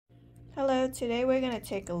Hello, today we're going to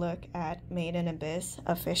take a look at Made in Abyss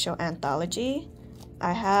official anthology.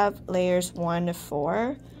 I have layers 1 to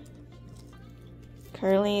 4.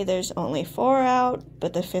 Currently there's only 4 out,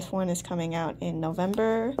 but the 5th one is coming out in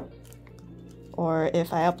November. Or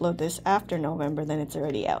if I upload this after November, then it's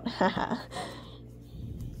already out.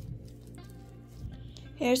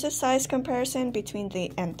 Here's a size comparison between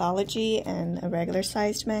the anthology and a regular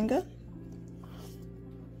sized manga.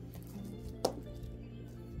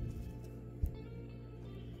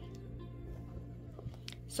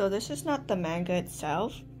 So this is not the manga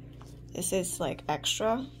itself. This is like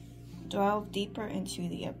extra. Delve deeper into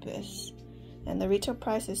the abyss. And the retail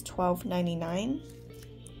price is $12.99.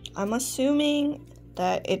 I'm assuming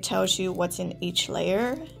that it tells you what's in each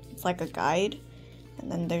layer. It's like a guide. And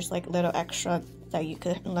then there's like little extra that you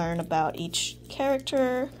could learn about each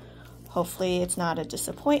character. Hopefully it's not a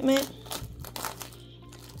disappointment.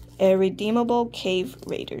 Irredeemable Cave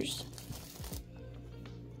Raiders.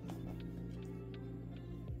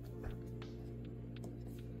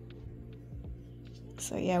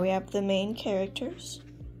 So yeah, we have the main characters.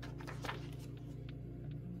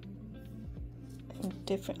 And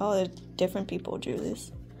different people drew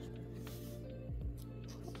this.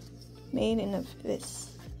 Made in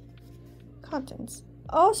Abyss. Contents.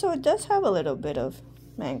 Oh, so it does have a little bit of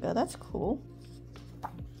manga. That's cool.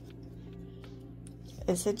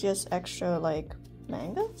 Is it just extra like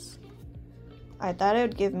mangas? I thought it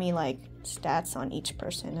would give me like stats on each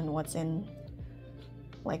person and what's in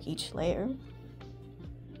like each layer.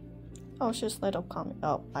 Oh, it's just little comment.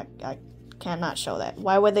 Oh, I cannot show that.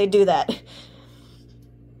 Why would they do that?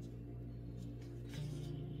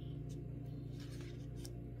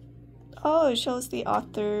 Oh, it shows the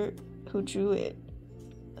author who drew it.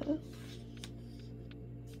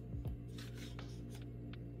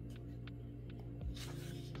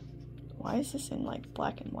 Why is this in like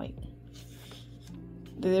black and white?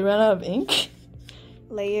 Did they run out of ink?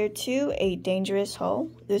 Layer 2, A Dangerous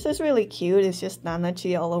Hole. This is really cute. It's just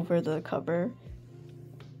Nanachi all over the cover.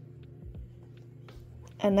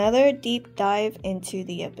 Another deep dive into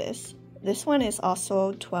the abyss. This one is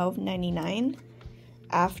also $12.99.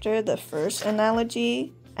 After the first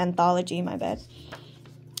anthology, my bad.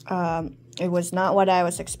 It was not what I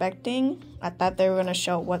was expecting. I thought they were gonna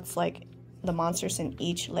show what's like the monsters in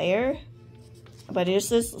each layer, but it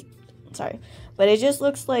just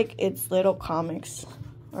looks like it's little comics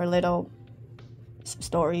or little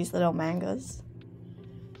stories, little mangas.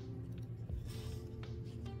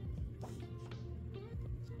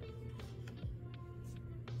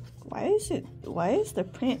 Why is the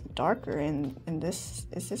print darker in this?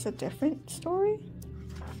 Is this a different story?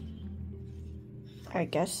 I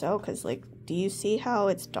guess so, because like, do you see how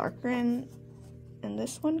it's darker in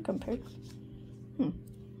this one compared?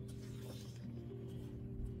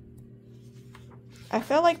 I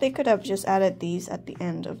feel like they could have just added these at the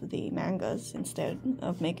end of the mangas instead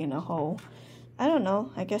of making a whole, I don't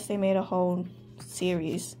know, I guess they made a whole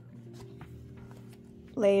series.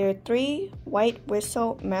 Layer 3, White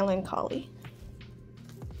Whistle Melancholy.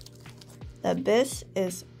 The abyss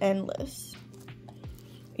is endless.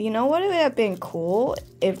 You know what would have been cool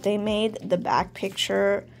if they made the back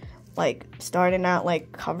picture like starting out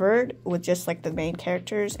like covered with just like the main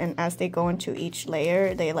characters, and as they go into each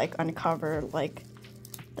layer they like uncover like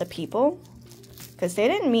the people, because they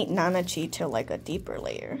didn't meet Nanachi till like a deeper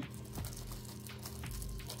layer,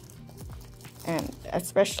 and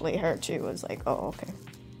especially her too was like, oh okay,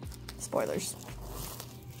 spoilers.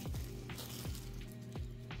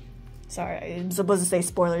 Sorry, I'm supposed to say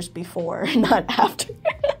spoilers before, not after.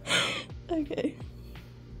 Okay.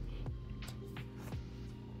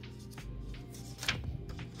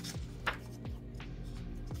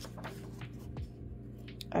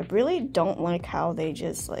 I really don't like how they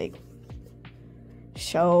just like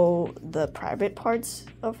show the private parts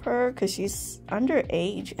of her, because she's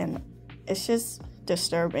underage and it's just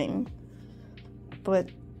disturbing.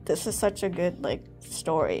 But this is such a good like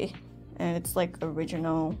story, and it's like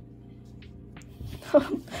original.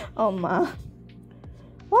 Oh Ma.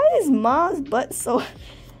 Why is Ma's butt so...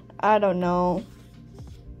 I don't know.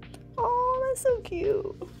 Oh, that's so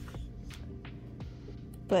cute.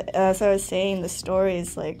 But as I was saying, the story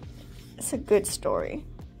is like, it's a good story.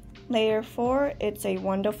 Layer 4, It's a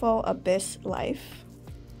Wonderful Abyss Life.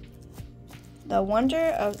 The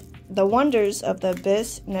wonders of the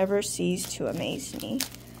abyss never cease to amaze me.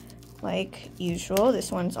 Like usual,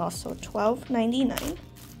 this one's also $12.99.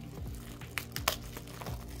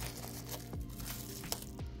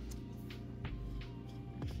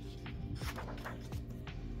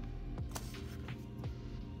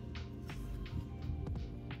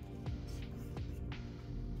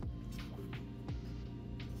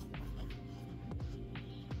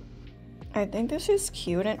 I think this is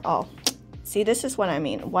cute and oh, see, this is what I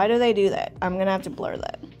mean. Why do they do that? I'm gonna have to blur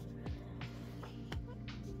that.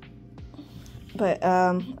 But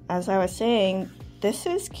as I was saying, this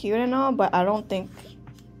is cute and all, but I don't think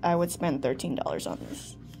I would spend $13 on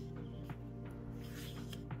this.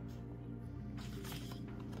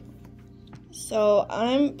 So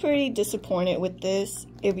I'm pretty disappointed with this.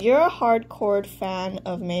 If you're a hardcore fan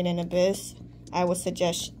of Made in Abyss, I would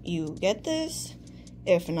suggest you get this.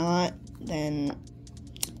 If not, then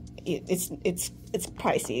it's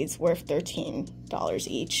pricey. It's worth $13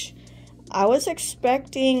 each. I was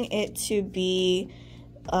expecting it to be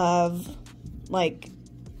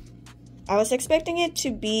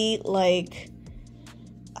like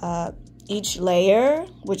each layer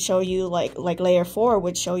would show you like layer 4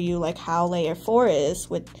 would show you like how layer 4 is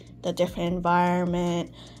with the different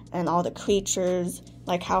environment and all the creatures,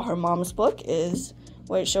 like how her mom's book is,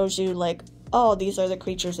 where it shows you like, oh, these are the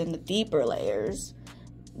creatures in the deeper layers,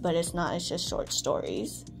 but it's not, it's just short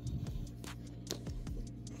stories.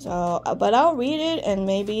 So, but I'll read it, and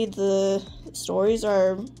maybe the stories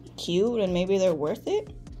are cute and maybe they're worth it.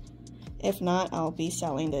 If not, I'll be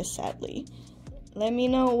selling this, sadly. Let me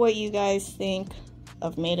know what you guys think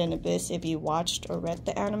of Made in Abyss if you watched or read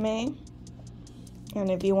the anime. And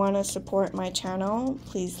if you want to support my channel,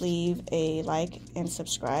 please leave a like and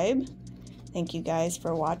subscribe. Thank you guys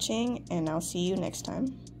for watching, and I'll see you next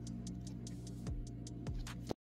time.